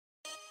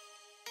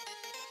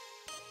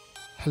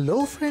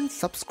Hello friends,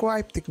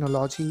 subscribe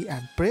Technology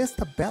and press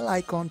the bell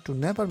icon to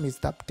never miss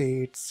the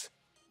updates.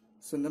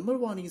 So number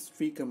one is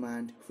tree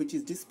command, which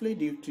is display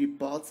directory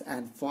paths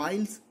and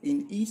files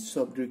in each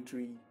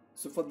subdirectory.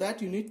 So for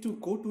that you need to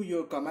go to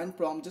your command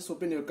prompt, just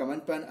open your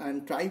command pen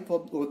and type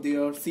up over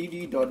there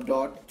cd dot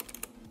dot,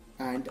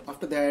 and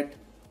after that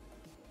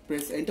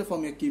press enter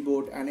from your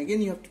keyboard, and again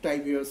you have to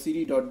type here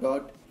cd dot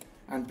dot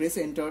and press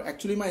enter.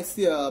 Actually my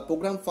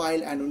program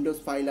file and Windows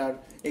file are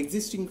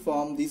existing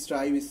from this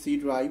drive, is C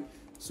drive,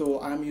 so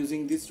I am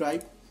using this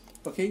drive.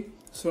 Okay,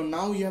 so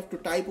now you have to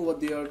type over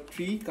there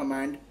tree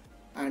command,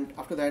 and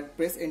after that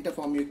press enter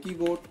from your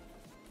keyboard,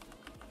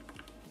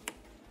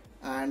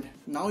 and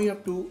now you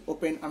have to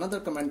open another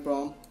command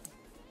prompt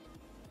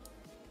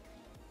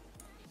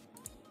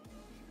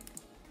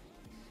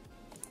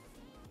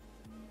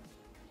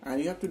and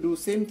you have to do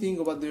same thing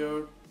over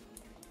there.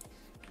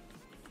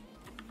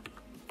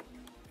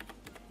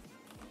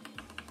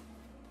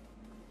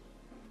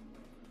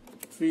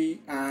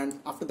 Tree, and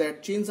after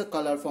that change the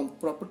color from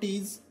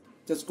properties,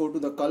 just go to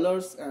the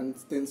colors and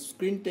then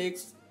screen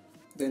text,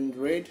 then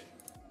red,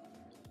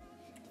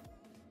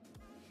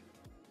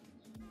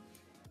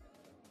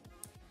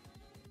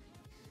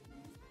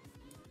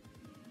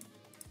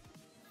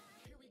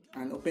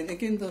 and open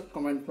again the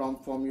command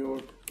prompt from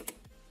your,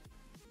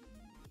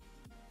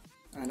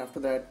 and after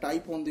that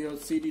type on there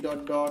cd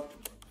dot dot,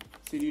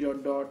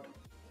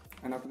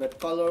 and after that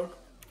color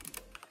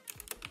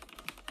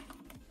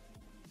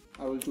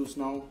I will choose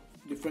now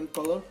different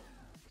color,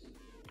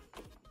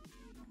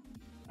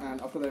 and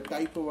after that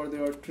type over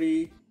there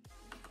tree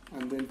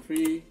and then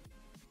tree.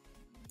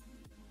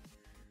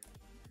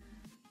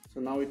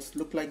 So now it's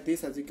look like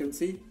this, as you can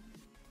see.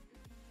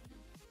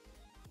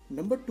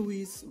 Number two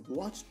is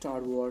watch Star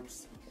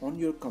Wars on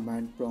your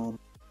command prompt.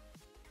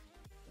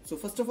 So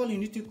first of all you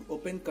need to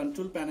open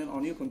control panel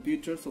on your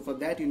computer. So for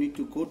that you need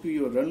to go to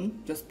your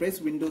run, just press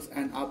Windows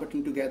and R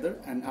button together,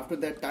 and after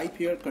that type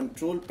here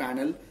control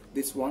panel,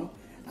 this one,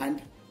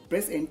 and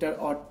press enter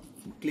or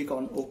click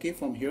on OK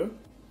from here.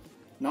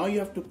 Now you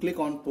have to click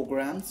on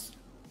programs,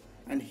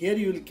 and here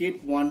you will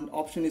get one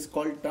option is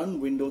called turn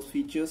Windows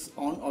features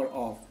on or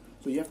off.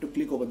 So you have to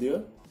click over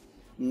there.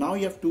 Now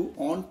you have to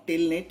on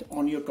Telnet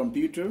on your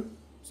computer.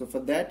 So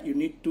for that you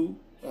need to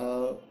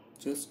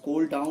just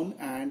scroll down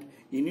and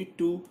you need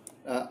to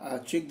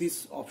check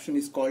this option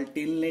is called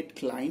Telnet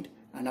client,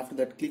 and after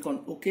that click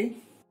on OK.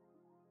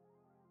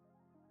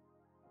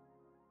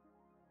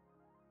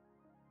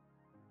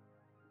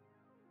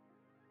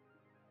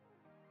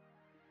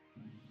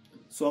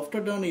 So after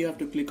done you have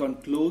to click on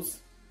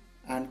close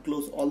and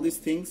close all these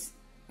things,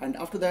 and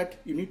after that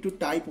you need to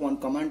type one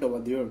command over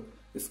there.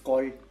 It's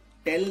called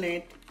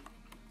telnet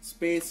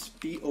space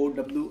TOWAL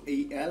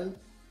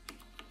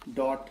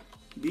dot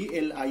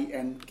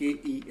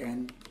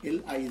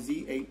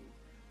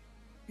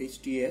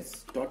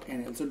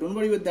BLINKENLIZHTS.NL. So don't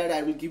worry with that,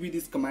 I will give you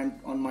this command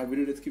on my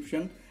video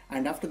description,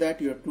 and after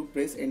that you have to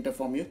press enter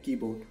from your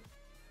keyboard.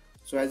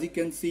 So as you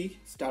can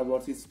see, Star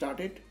Wars is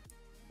started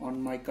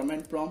on my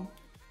command prompt.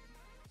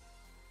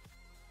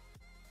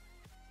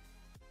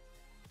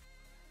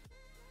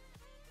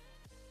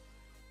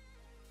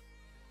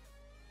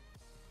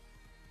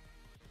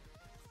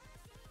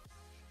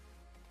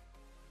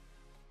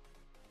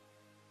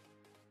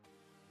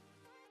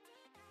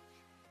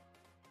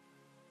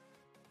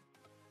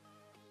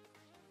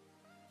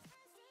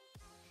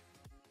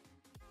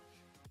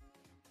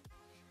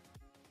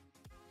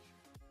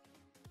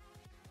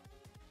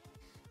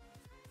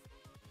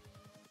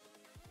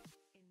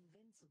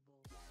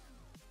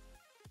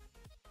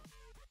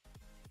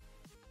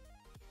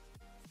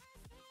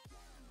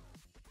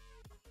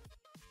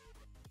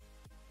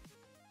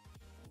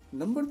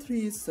 Number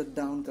 3 is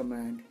shutdown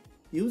command.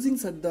 Using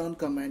shutdown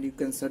command you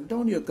can shut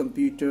down your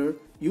computer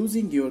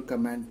using your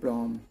command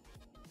prompt.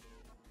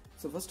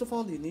 So first of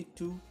all you need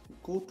to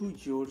go to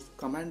your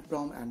command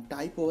prompt and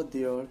type over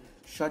there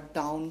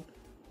shutdown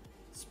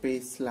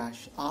space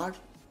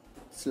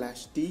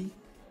 /r/t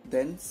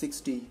then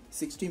 60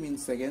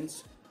 means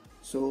seconds.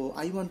 So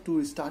I want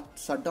to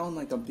shut down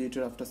my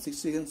computer after 6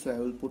 seconds, so I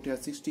will put here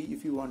 60.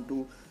 If you want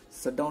to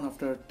shut down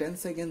after 10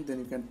 seconds, then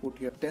you can put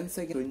here 10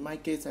 seconds. So in my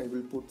case I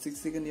will put 6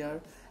 seconds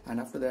here, and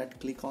after that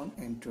click on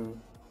enter.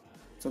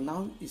 So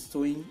now it's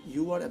showing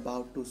you are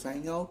about to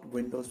sign out.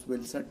 Windows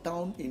will shut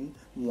down in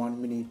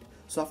 1 minute.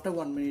 So after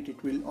 1 minute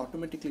it will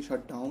automatically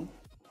shut down.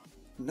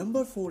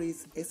 Number 4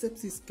 is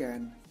Sfc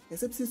Scan.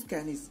 Sfc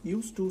Scan is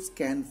used to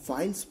scan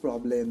files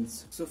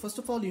problems. So first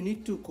of all you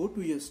need to go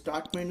to your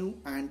start menu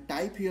and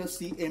type here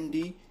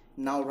cmd.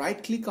 Now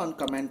right click on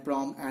command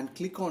prompt and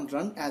click on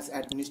run as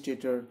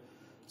administrator.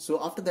 So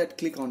after that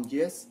click on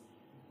yes.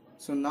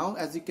 So now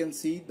as you can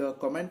see the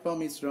command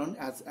prompt is run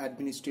as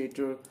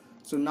administrator.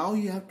 So now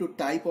you have to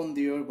type on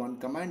there one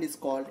command is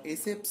called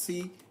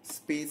sfc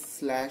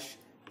space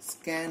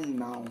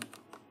 /scannow,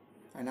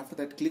 and after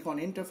that click on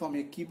enter from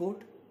your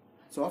keyboard.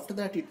 So after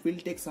that it will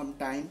take some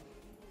time.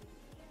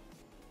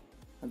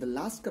 And the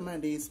last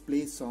command is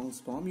play songs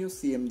from your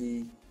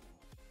CMD.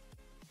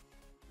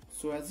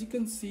 So as you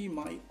can see,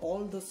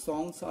 all the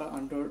songs are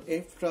under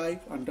F drive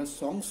under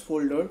songs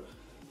folder.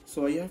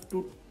 So I have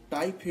to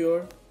type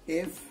here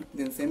F,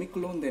 then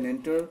semicolon, then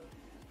enter.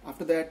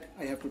 After that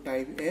I have to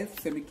type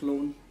F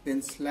semicolon,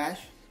 then slash,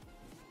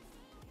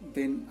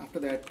 then after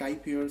that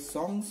type here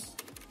songs,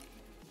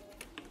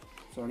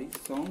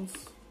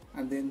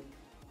 and then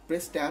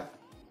press tab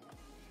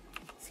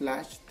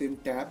slash, then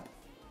tab.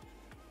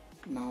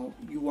 Now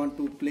you want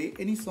to play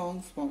any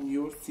songs from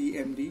your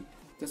CMD,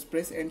 just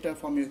press enter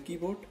from your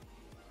keyboard,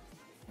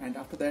 and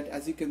after that,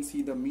 as you can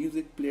see, the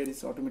music player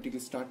is automatically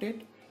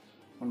started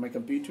on my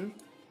computer.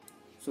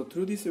 So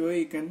through this way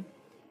you can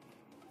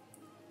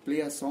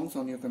play songs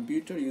on your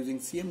computer using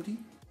CMD.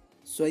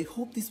 So I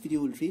hope this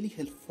video will really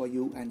help for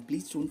you, and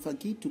please don't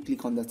forget to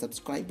click on the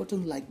subscribe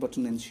button, like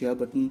button and share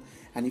button,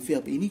 and if you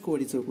have any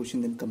queries or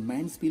question, then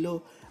comments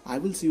below. I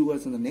will see you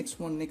guys on the next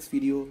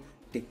video.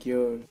 Take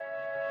care.